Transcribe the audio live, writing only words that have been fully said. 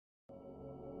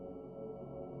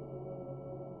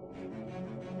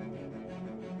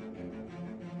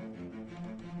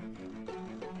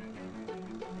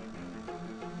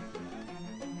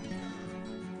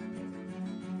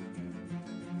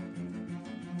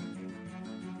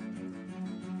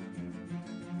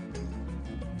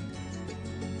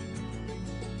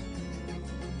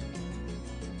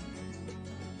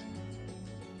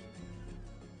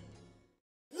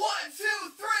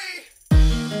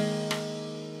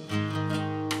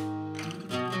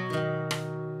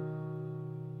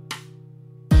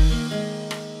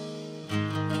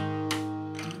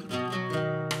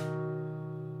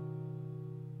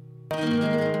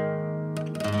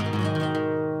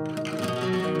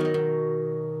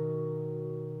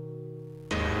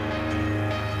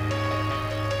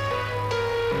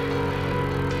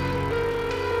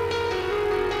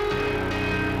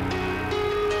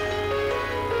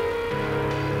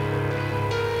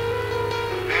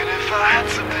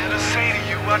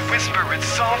I'd whisper it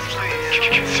softly.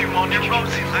 Kiss you on your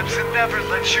rosy lips and never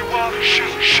let you off.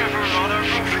 Shiver on a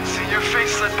roof and see your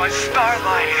face lit by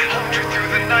starlight. Hold you through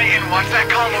the night and watch that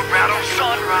Colorado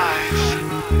sunrise.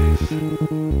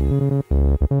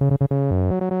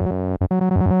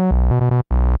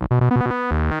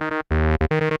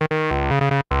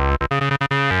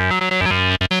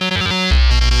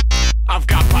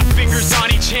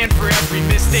 For every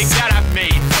mistake that I've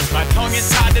made, my tongue is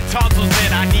tied to tonsils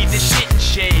and I need to shit and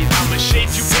shave. I'm a shade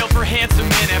too pale for handsome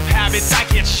and have habits I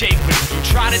can't shake. But if you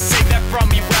try to take that from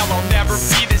me, well, I'll never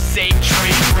be the same.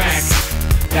 Train wreck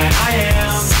that I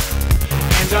am,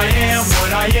 and I am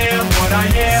what I am, what I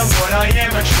am, what I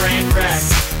am. A train wreck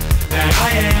that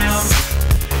I am,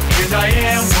 and I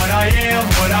am what I am,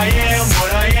 what I am,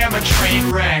 what I am. A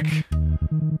train wreck.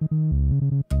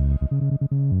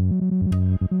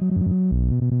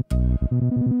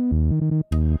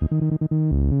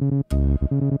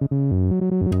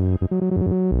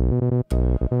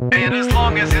 And as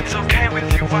long as it's okay with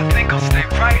you, I think I'll stay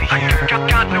right here.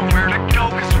 Got nowhere to go,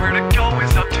 cause where to go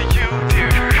is up to you,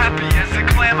 dear. Happy as a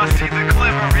clam, I see the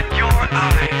glimmer in your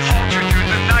eyes. Hold you through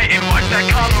the night and watch that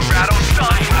Colorado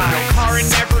sunrise. No car and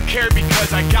never cared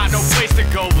because I got no place to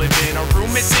go. Live in a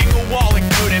room missing a wall and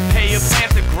couldn't pay a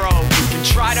plant to grow. You can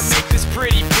try to make this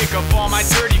pretty, pick up all my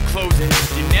dirty clothes, and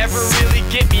if you never really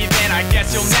get me, then I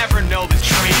guess you'll never know this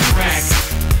train wreck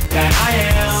that I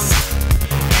am.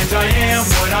 And I am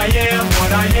what I am,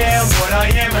 what I am, what I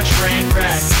am. A train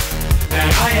wreck that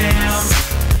I am.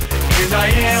 And I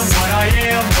am what I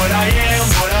am, what I am,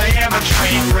 what I am. A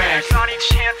train wreck. On each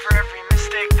hand for every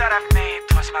mistake that I've made.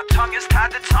 Plus my tongue is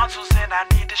tied to tonsils and I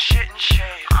need to shit and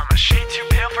shave. I'm a shade too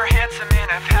pale for handsome and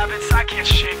have habits I can't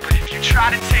shake. But if you try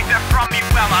to take that from me,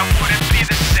 well, I wouldn't be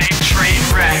the same. Train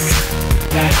wreck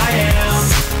that I am.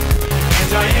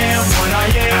 And I am what I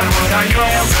am, what I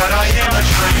am, what I am. A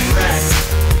train wreck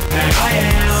that I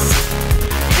am,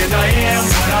 and I am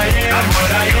what I am,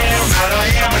 what I am, what I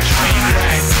am. A train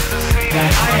wreck that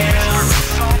I am,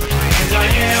 and I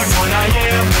am what I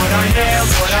am, what I am,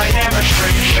 what I am. A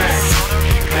train wreck.